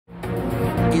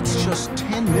It's just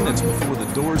 10 minutes before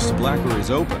the doors to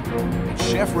Blackberry's open.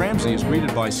 Chef Ramsay is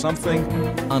greeted by something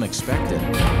unexpected.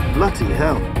 Bloody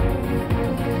hell.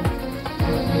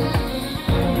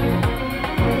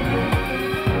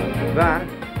 That.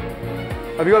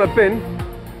 Have you got a bin?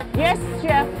 Yes,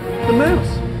 Chef. The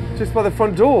mouse. Just by the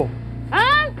front door.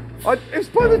 Huh? It's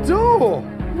by the door.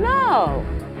 No.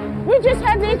 We just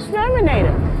had the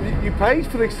exterminator. You paid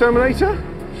for the exterminator?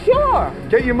 Sure.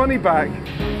 Get your money back.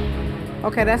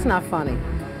 Okay, that's not funny.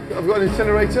 I've got an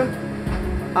incinerator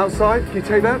outside. Can you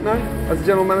take that? No? As a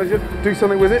general manager, do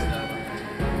something with it.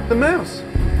 The mouse.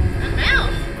 A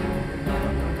mouse?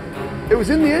 It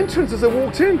was in the entrance as I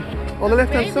walked in, on the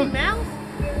left-hand Baby side. mouse?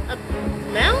 A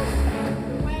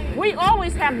mouse? We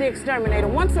always have the exterminator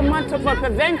once a month for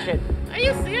prevention. Are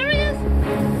you serious?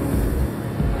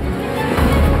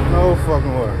 No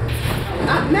fucking way.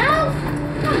 A mouse?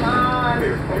 Come on.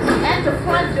 At the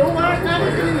front door, not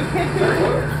even in the kitchen.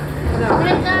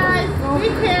 Hey guys, be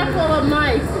careful of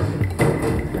mice.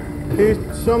 Can you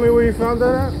show me where you found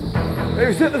that at? It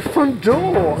was at the front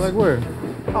door. Like where?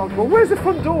 Oh, well, where's the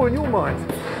front door in your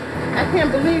mind? I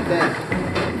can't believe that.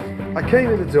 I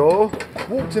came in the door,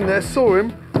 walked in there, saw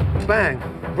him, bang,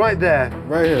 right there.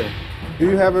 Right here. Do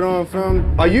you have it on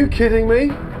film? Are you kidding me?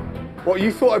 What,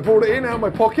 you thought I brought it in out of my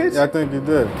pocket? Yeah, I think you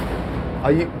did.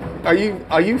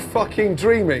 Are you fucking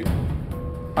dreaming?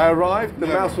 I arrived, the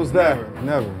mouse was there.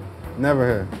 Never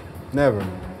here. Never.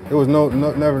 There was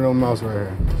never no mouse right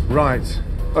here. Right.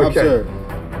 Okay. Absurd.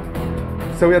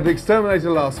 So we had the exterminator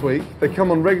last week. They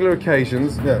come on regular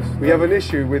occasions. Yes. We have an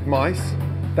issue with mice.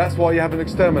 That's why you have an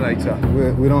exterminator.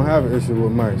 We don't have an issue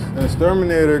with mice. An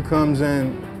exterminator comes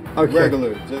in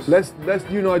regular. Just Let's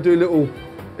you and I do a little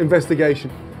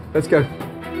investigation. Let's go.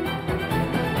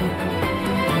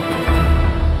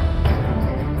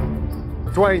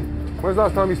 Dwayne, when's the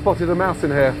last time you spotted a mouse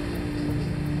in here?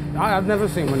 I've never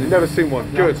seen one. You've never seen one?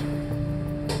 No. Good.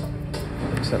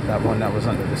 Except that one that was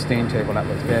under the steam table that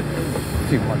was dead a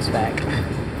few months back.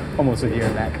 Almost a year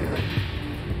back.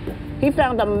 He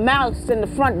found a mouse in the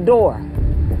front door.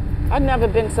 I've never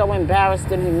been so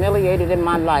embarrassed and humiliated in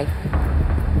my life.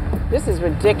 This is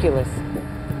ridiculous.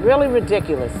 Really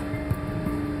ridiculous.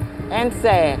 And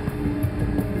sad.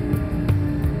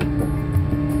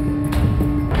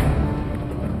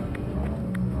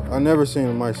 I've never seen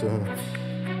a mice in here.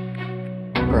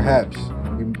 Perhaps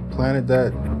we planted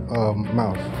that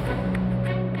mouse.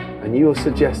 And you're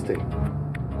suggesting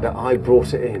that I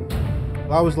brought it in?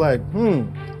 I was like,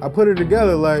 I put it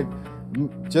together like,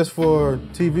 just for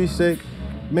TV's sake,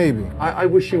 maybe. I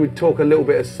wish you would talk a little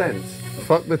bit of sense.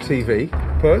 Fuck the TV.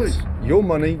 Put your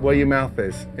money where your mouth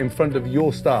is, in front of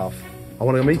your staff. I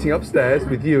want a meeting upstairs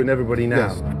with you and everybody now.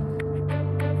 Yes.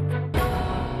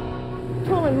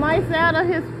 Pulling mice out of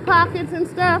his pockets and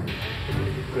stuff.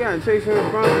 You gotta take some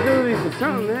responsibility for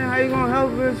something, man. How you gonna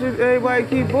help us if everybody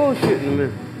keep bullshitting,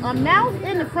 man? A mouse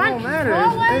in the It front don't matter.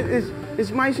 doorway?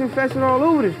 It's mice infested all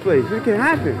over this place. It can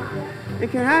happen.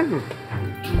 It can happen.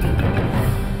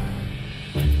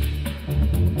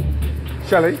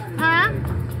 Shelley, Huh?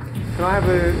 can I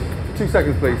have 2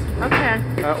 seconds, please? Okay.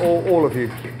 All of you.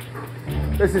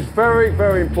 This is very,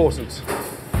 very important.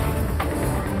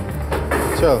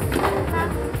 Chill.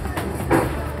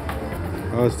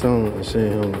 I was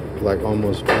seeing him like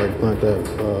almost like plant that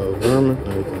vermin and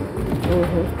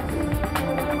everything.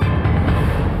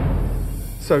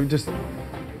 So just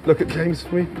look at James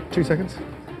for me, 2 seconds.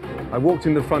 I walked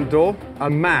in the front door, a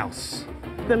mouse.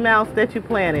 The mouse that you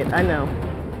planted, I know.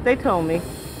 They told me.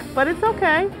 But it's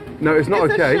okay. No, it's not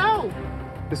okay. It's a show.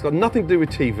 It's got nothing to do with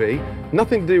TV,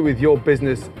 nothing to do with your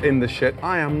business in the shit.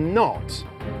 I am not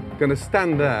gonna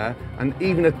stand there and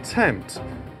even attempt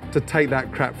to take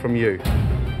that crap from you.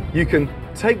 You can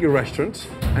take your restaurant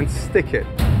and stick it.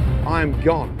 I am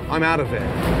gone. I'm out of here.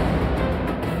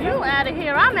 You out of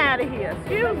here, I'm out of here.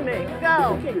 Excuse me.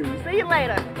 Go. See you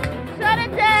later. Shut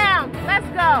it down. Let's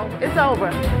go. It's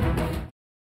over.